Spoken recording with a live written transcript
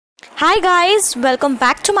Hi guys, welcome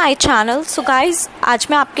back to my channel. So guys, आज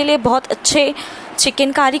मैं आपके लिए बहुत अच्छे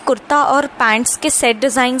चिकनकारी कुर्ता और पैंट्स के सेट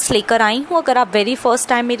डिज़ाइंस लेकर आई हूँ। अगर आप वेरी फर्स्ट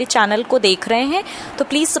टाइम मेरे चैनल को देख रहे हैं तो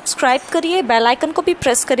प्लीज़ सब्सक्राइब करिए, बेल आइकन को भी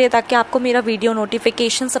प्रेस करिए ताकि आपको मेरा वीडियो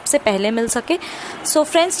नोटिफिकेशन सबसे पहले मिल सके। सो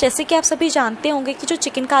फ्रेंड्स, जैसे कि आप सभी जानते होंगे कि जो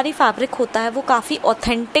चिकनकारी फैब्रिक होता है वो काफ़ी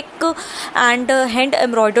authentic and hand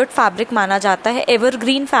embroidered fabric माना जाता है।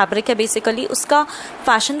 एवरग्रीन फैब्रिक है बेसिकली, उसका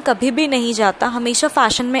फैशन कभी भी नहीं जाता, हमेशा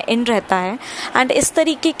फैशन में इन रहता है। एंड इस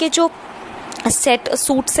तरीके के जो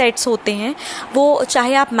सूट सेट्स होते हैं वो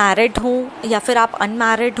चाहे आप मैरिड हों या फिर आप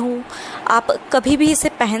अनमैरिड हों, आप कभी भी इसे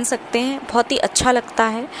पहन सकते हैं, बहुत ही अच्छा लगता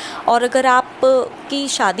है। और अगर आप की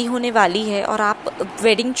शादी होने वाली है और आप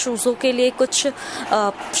वेडिंग चूज़ों के लिए कुछ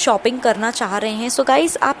शॉपिंग करना चाह रहे हैं, सो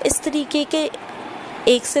गाइस आप इस तरीके के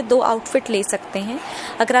 1 से 2 आउटफिट ले सकते हैं।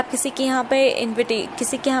 अगर आप किसी के यहाँ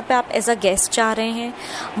पे आप एज अ गेस्ट जा रहे हैं,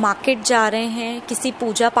 मार्केट जा रहे हैं, किसी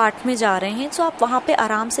पूजा पाठ में जा रहे हैं, तो आप वहाँ पे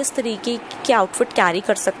आराम से इस तरीके के आउटफिट कैरी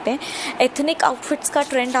कर सकते हैं। एथनिक आउटफिट्स का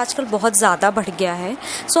ट्रेंड आजकल बहुत ज़्यादा बढ़ गया है।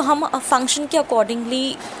 सो हम फंक्शन के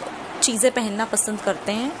अकॉर्डिंगली चीज़ें पहनना पसंद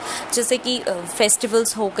करते हैं, जैसे कि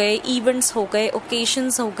फेस्टिवल्स हो गए, इवेंट्स हो गए,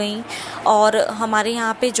 ओकेशंस हो गई, और हमारे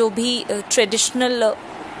यहाँ पे जो भी ट्रेडिशनल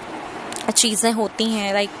चीज़ें होती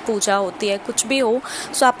हैं, लाइक पूजा होती है, कुछ भी हो,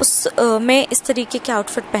 सो आप उस में इस तरीके के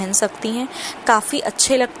आउटफिट पहन सकती हैं। काफ़ी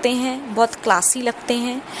अच्छे लगते हैं, बहुत क्लासी लगते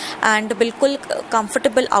हैं एंड बिल्कुल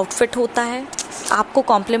कंफर्टेबल आउटफिट होता है। आपको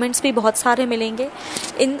कॉम्प्लीमेंट्स भी बहुत सारे मिलेंगे।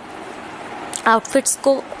 इन आउटफिट्स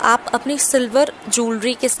को आप अपनी सिल्वर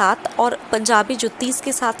ज्वेलरी के साथ और पंजाबी जुत्तीज़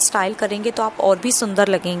के साथ स्टाइल करेंगे तो आप और भी सुंदर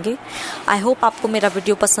लगेंगे। आई होप आपको मेरा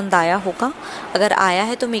वीडियो पसंद आया होगा। अगर आया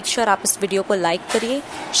है तो मेक श्योर आप इस वीडियो को लाइक करिए,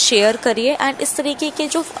 शेयर करिए। एंड इस तरीके के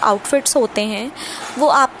जो आउटफिट्स होते हैं वो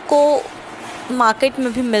आपको मार्केट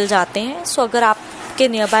में भी मिल जाते हैं। सो अगर आपके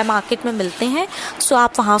नियर बाय मार्केट में मिलते हैं सो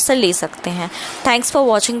आप वहाँ से ले सकते हैं। Thanks for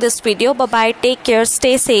watching this video. Bye bye, take care,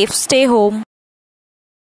 stay safe, stay home.